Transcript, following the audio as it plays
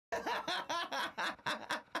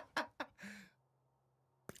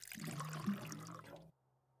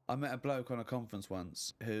I met a bloke on a conference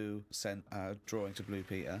once who sent a drawing to Blue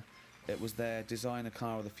Peter. It was their designer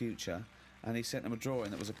car of the future, and he sent them a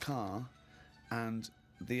drawing that was a car, and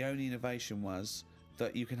the only innovation was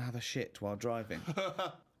that you can have a shit while driving.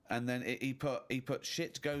 And then he put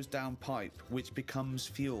shit goes down pipe, which becomes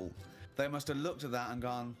fuel. They must have looked at that and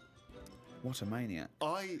gone, what a maniac.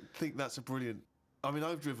 I think that's a brilliant... I mean,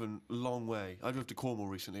 I've driven a long way. I drove to Cornwall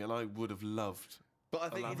recently, and I would have loved... But I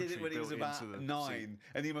think he did it when he was about 9,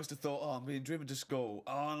 and he must have thought, oh, I'm being driven to school.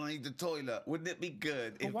 Oh, I need the toilet. Wouldn't it be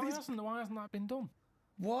good? But why hasn't that been done?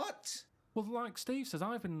 What? Well, like Steve says,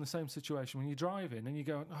 I've been in the same situation when you're driving and you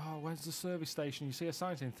go, oh, where's the service station? You see a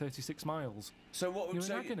sign saying 36 miles. So what? You're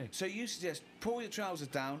in agony. So you suggest pull your trousers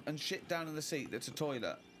down and shit down in the seat that's a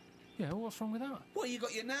toilet? Yeah, well, what's wrong with that? Well, you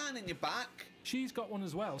got your nan in your back. She's got one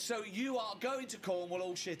as well. So you are going to Cornwall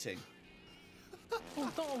all shitting?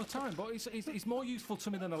 Well, not all the time, but it's more useful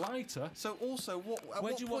to me than a lighter. So also, what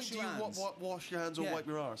point do you wash your hands or wipe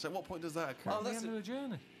your arse? At what point does that occur? At the end of the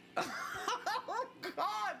journey. Oh,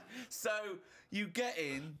 God! So you get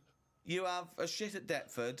in, you have a shit at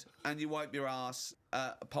Deptford, and you wipe your arse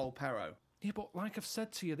at Polperro. Yeah, but like I've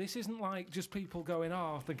said to you, this isn't like just people going,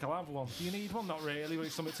 oh, I think I'll have one. Do you need one? Not really, but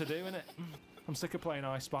it's something to do, innit? I'm sick of playing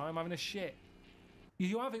I Spy, I'm having a shit.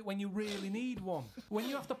 You have it when you really need one. When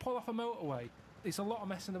you have to pull off a motorway, it's a lot of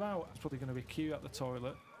messing about. It's probably going to be a queue at the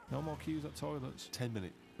toilet. No more queues at toilets.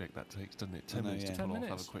 10-minute break that takes, doesn't it? 10 minutes to pull off,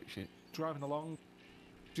 have a quick shit. Driving along,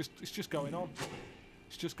 it's just going on.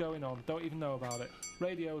 It's just going on. Don't even know about it.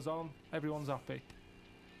 Radio's on, everyone's happy.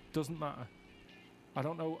 Doesn't matter. I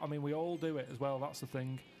don't know, I mean, we all do it as well, that's the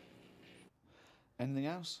thing. Anything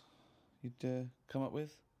else you'd come up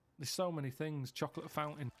with? There's so many things. Chocolate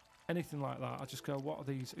fountain, anything like that. I just go, what are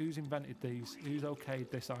these? Who's invented these? Who's okayed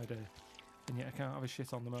this idea? And yet I can't have a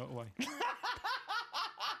shit on the motorway.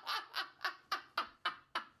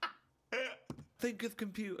 Think of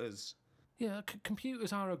computers. Yeah,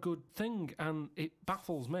 computers are a good thing, and it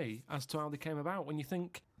baffles me as to how they came about. When you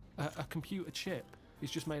think a computer chip is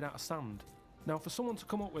just made out of sand. Now, for someone to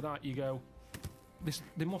come up with that, you go,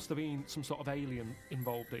 there must have been some sort of alien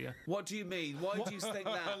involved here. What do you mean? Why do you think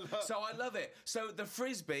that? So I love it. So the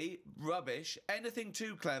Frisbee, rubbish. Anything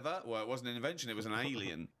too clever, well, it wasn't an invention, it was an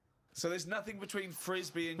alien. So there's nothing between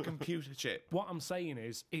Frisbee and computer chip. What I'm saying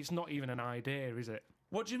is, it's not even an idea, is it?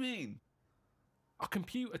 What do you mean? A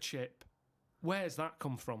computer chip, where's that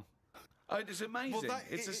come from? Oh, it's amazing. Well,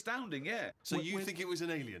 it's astounding, yeah. So you think it was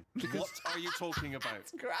an alien? What are you talking about?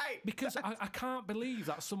 That's great. Because I can't believe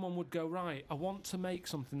that someone would go, right, I want to make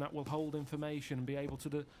something that will hold information and be able to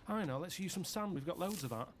do... I know, let's use some sand, we've got loads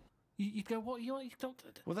of that. You'd go, what? You don't...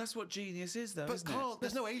 Well, that's what genius is, though, isn't Carl, it?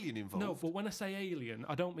 there's no alien involved. No, but when I say alien,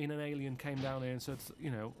 I don't mean an alien came down here and said, you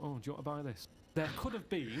know, oh, do you want to buy this? There could have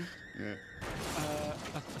been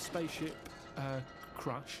a spaceship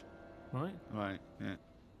crash, right? Right, yeah.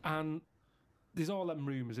 And there's all them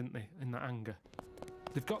rumours, isn't there, in that hangar.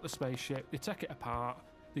 They've got the spaceship, they take it apart,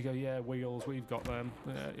 they go, yeah, wheels, we've got them,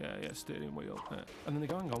 yeah, steering wheel. Yeah. And then they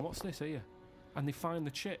go, hang on, what's this here? And they find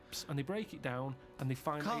the chips, and they break it down, and they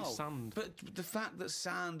find it's sand. But the fact that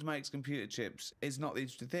sand makes computer chips is not the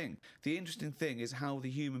interesting thing. The interesting thing is how the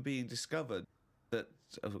human being discovered that,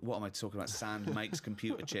 what am I talking about, sand makes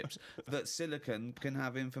computer chips, that silicon can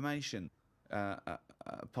have information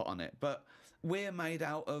put on it. But we're made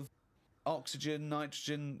out of oxygen,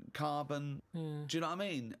 nitrogen, carbon, do you know what I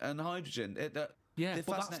mean? And hydrogen. But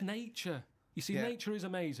that's nature. You see, nature is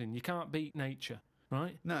amazing. You can't beat nature.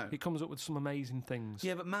 Right? No. It comes up with some amazing things.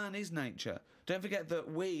 Yeah, but man is nature. Don't forget that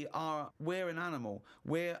we're an animal.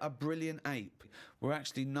 We're a brilliant ape. We're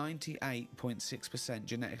actually 98.6%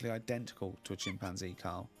 genetically identical to a chimpanzee,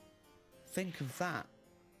 Karl. Think of that.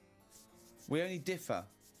 We only differ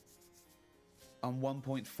on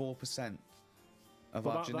 1.4% of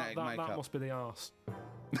our genetic makeup. That must be the arse.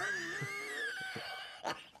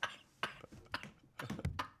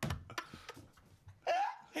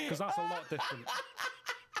 Because that's a lot different.